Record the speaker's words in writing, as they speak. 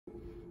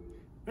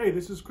Hey,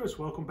 this is Chris.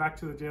 Welcome back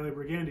to the Daily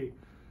Brigandy.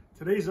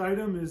 Today's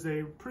item is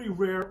a pretty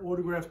rare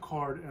autograph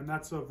card, and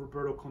that's of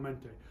Roberto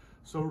Clemente.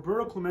 So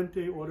Roberto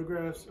Clemente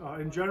autographs,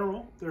 in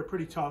general, they're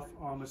pretty tough,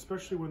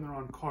 especially when they're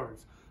on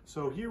cards.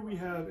 So here we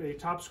have a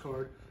Topps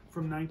card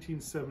from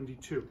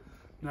 1972.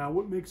 Now,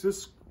 what makes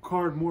this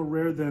card more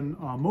rare than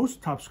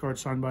most Topps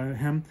cards signed by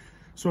him?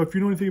 So if you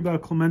know anything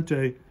about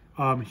Clemente,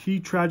 he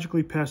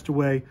tragically passed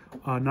away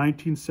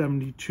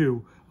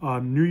 1972,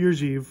 New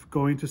Year's Eve,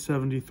 going to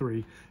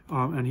 73.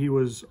 And he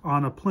was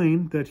on a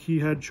plane that he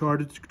had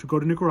chartered to go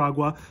to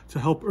Nicaragua to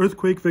help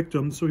earthquake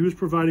victims. So he was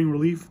providing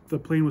relief. The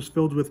plane was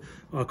filled with,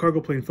 cargo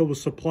plane filled with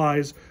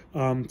supplies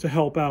to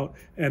help out.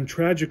 And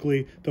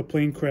tragically, the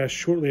plane crashed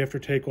shortly after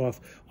takeoff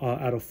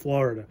out of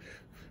Florida.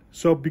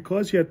 So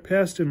because he had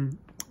passed in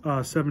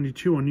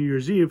 72 on New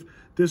Year's Eve,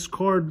 this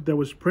card that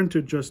was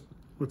printed just,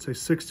 let's say,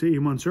 6 to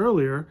 8 months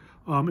earlier,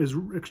 is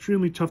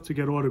extremely tough to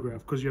get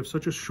autographed because you have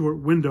such a short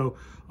window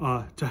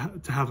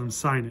to have him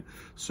sign it.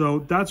 So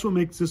that's what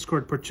makes this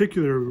card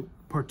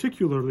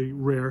particularly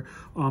rare.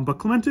 But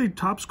Clemente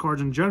Topps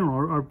cards in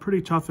general are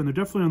pretty tough, and they're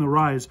definitely on the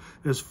rise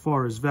as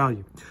far as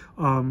value.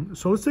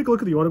 So let's take a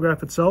look at the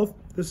autograph itself.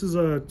 This is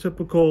a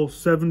typical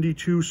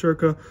 72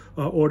 circa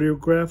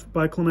autograph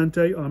by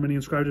Clemente, and he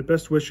inscribed it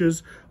 "Best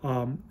Wishes."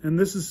 And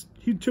this is,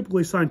 he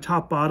typically signed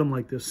top bottom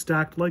like this,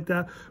 stacked like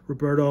that,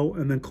 Roberto,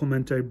 and then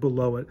Clemente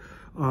below it.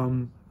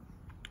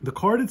 The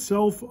card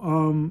itself,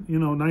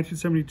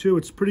 1972,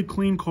 it's a pretty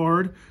clean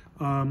card,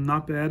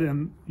 not bad,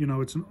 and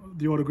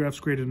the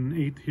autograph's graded an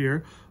 8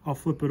 here. I'll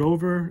flip it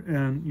over,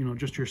 and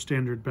just your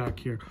standard back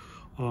here.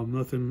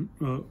 Nothing,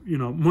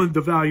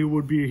 the value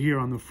would be here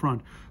on the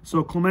front.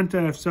 So Clemente,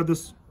 I've said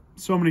this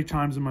so many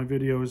times in my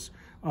videos,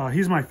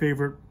 he's my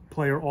favorite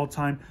player all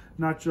time,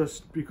 not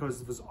just because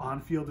of his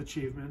on-field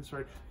achievements,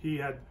 right? He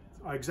had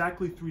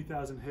exactly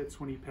 3,000 hits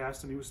when he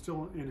passed, and he was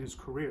still in his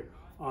career,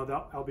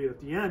 albeit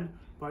at the end,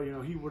 but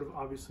he would have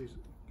obviously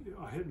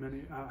had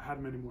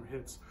many more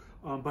hits.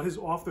 But his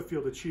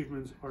off-the-field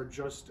achievements are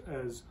just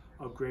as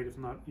great, if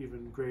not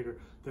even greater,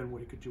 than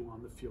what he could do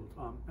on the field.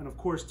 And of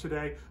course,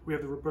 today we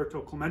have the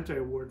Roberto Clemente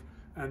Award,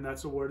 and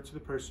that's awarded to the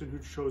person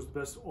who shows the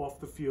best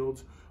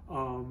off-the-field,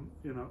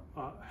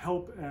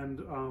 help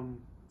and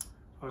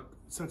a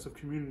sense of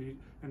community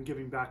and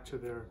giving back to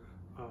their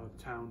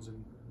towns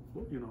and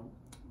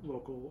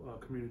local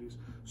communities.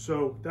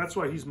 So that's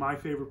why he's my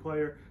favorite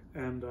player.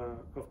 And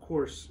of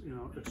course,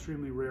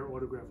 extremely rare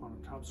autograph on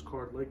a Topps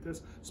card like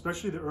this,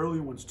 especially the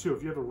early ones too.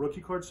 If you have a rookie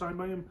card signed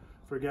by him,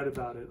 forget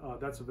about it.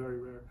 That's a very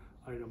rare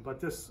item. But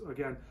this,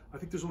 again, I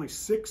think there's only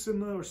 6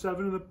 or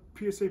 7 in the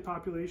PSA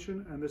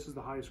population, and this is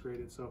the highest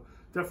graded. So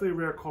definitely a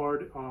rare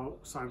card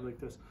signed like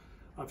this.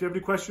 If you have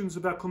any questions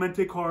about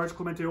Clemente cards,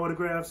 Clemente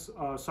autographs,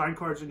 signed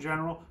cards in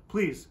general,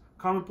 please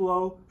comment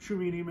below, shoot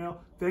me an email.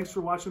 Thanks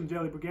for watching the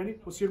Daily Brigandy.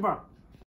 We'll see you tomorrow.